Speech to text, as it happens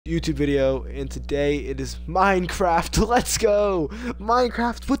YouTube video, and today it is Minecraft. Let's go,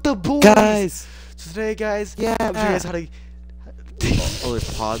 Minecraft with the boys, guys. So today, guys, Yeah. I'm showing you guys how to. Oh,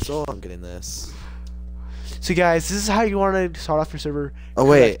 there's pods. Oh, I'm getting this. So, guys, this is how you want to start off your server. Oh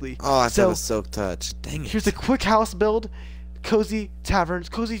wait. correctly. Oh, I thought So, it was Silk Touch. Dang it. Here's a quick house build, cozy taverns,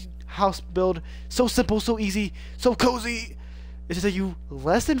 cozy house build. So simple, so easy, so cozy. It's just take you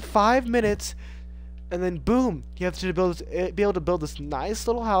less than 5 minutes, and then boom, you have to be able to build this nice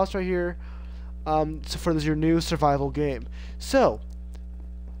little house right here. So for this your new survival game. So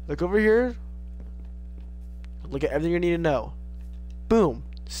look over here. Look at everything you need to know. Boom,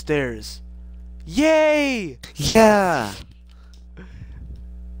 stairs. Yay! Yeah.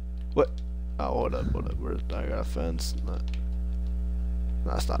 What? Oh, hold up. Where's I got a fence? No,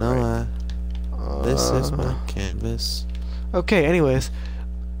 that's not No, right. this is my canvas. Okay, anyways.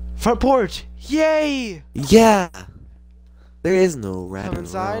 Front porch! Yay! Yeah. There is no right Come or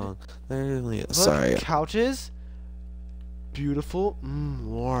inside. wrong. There really is. Look, Sorry. couches. Beautiful.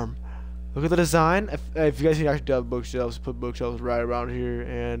 Warm. Look at the design. If you guys can actually have bookshelves, put bookshelves right around here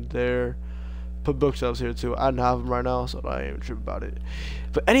and there. Put bookshelves here too. I don't have them right now, so I ain't even trip about it.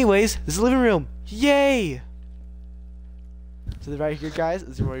 But anyways, this is the living room. Yay! So right here, guys,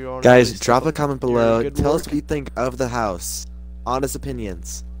 is where you're. Guys, drop a comment below. Good Tell work. us what you think of the house. Honest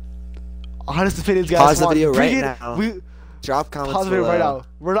opinions. Honest opinions, guys. Pause the Come on, video bring right it. now. Drop comments Pause the video below.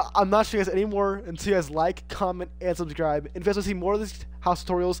 right now. I'm not showing you guys anymore until you guys like, comment, and subscribe. And if you guys want to see more of these house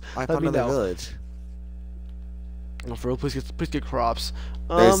tutorials, I let found me another know. village. Oh, for real, please get crops.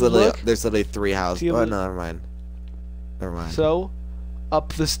 There's Look, literally 3 houses. See, Oh, look. no, never mind. Never mind. so,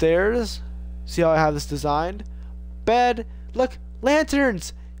 up the stairs. See how I have this designed? Bed. Look,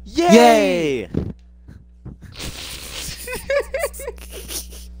 lanterns. Yay! Yay!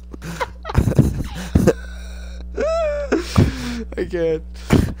 I can't.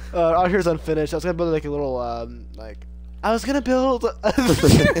 Out here's unfinished. I was gonna build like a little I was gonna build.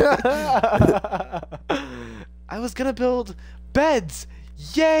 I was gonna build beds.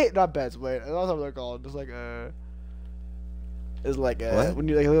 Yay! Not beds. Wait, that's not what they're called. Just like it's like What? when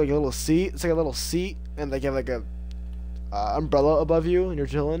you like a little seat. It's like a little seat, and like you have like a umbrella above you, and you're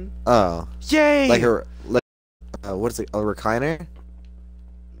chilling. Oh. Yay! What is it? A recliner?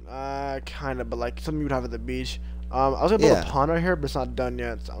 Kind of, but like something you would have at the beach. I was gonna build Yeah. a pond right here, but it's not done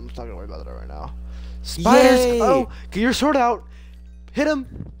yet, so I'm just not gonna worry about that right now. Spiders! Yay! Oh, get your sword out! Hit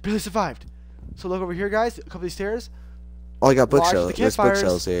him! Barely survived. So look over here, guys. A couple of these stairs. Oh, I got Watch bookshelves. the There's campfires.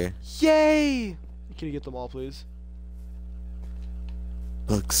 bookshelves here. Yay! Can you get them all, please?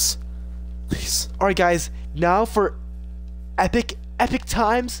 Books. Please. Alright, guys. Now for epic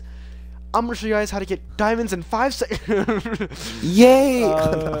times. I'm gonna show you guys how to get diamonds in 5 seconds. Yay!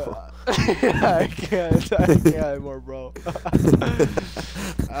 I can't anymore, bro. I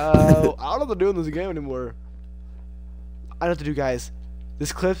don't know what to do in this game anymore. I know what to do, guys.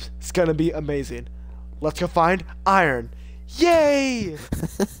 This clip is gonna be amazing. Let's go find iron. Yay!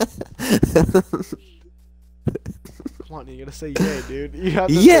 Come on, you gotta say yay, dude. You have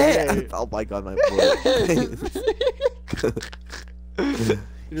to say Yeah! yay. Oh my god, my boy.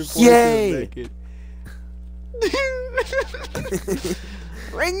 Your voice is Yay! naked.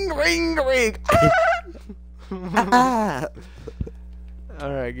 Ring, ring, ring. Ah!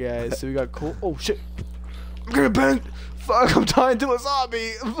 Alright, guys, so we got cool. Oh, shit. I'm gonna bang. Fuck, I'm dying to a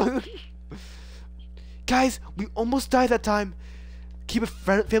zombie. Guys, we almost died that time. Keep it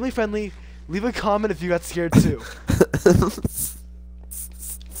family friendly. Leave a comment if you got scared too.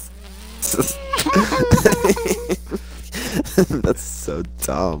 That's so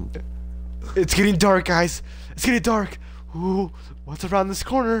dumb. It's getting dark, guys. It's getting dark. Ooh, what's around this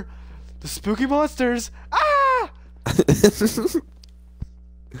corner? The spooky monsters. Ah!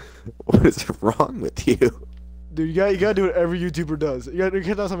 What is wrong with you? Dude, you gotta do what every YouTuber does. You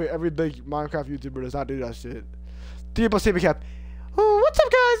can't tell something every big Minecraft YouTuber does not do that shit. 3 boys Sammy Cap. Oh, what's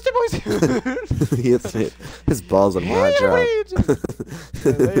up, guys? 3 boys. His balls are not dropped.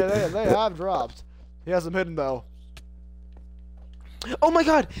 They have dropped. He has them hidden though. Oh my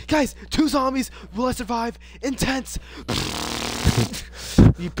god, guys! 2 zombies. Will I survive? Intense.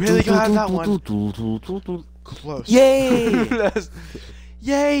 You barely got out of that one. Close. Yay!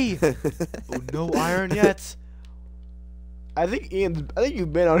 Yay! Oh, no iron yet. I think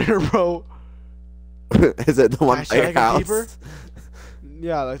you've been on here, bro. Is it the one Gosh, by your should I go deeper? house?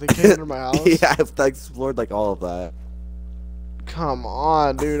 Yeah, like the cave under my house. Yeah, I've explored like all of that. Come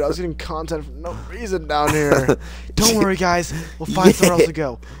on, dude. I was getting content for no reason down here. Don't worry, guys. We'll find somewhere else to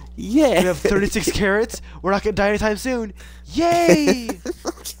go. Yeah. We have 36 carrots. We're not gonna die anytime soon. Yay!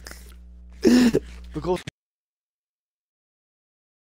 But go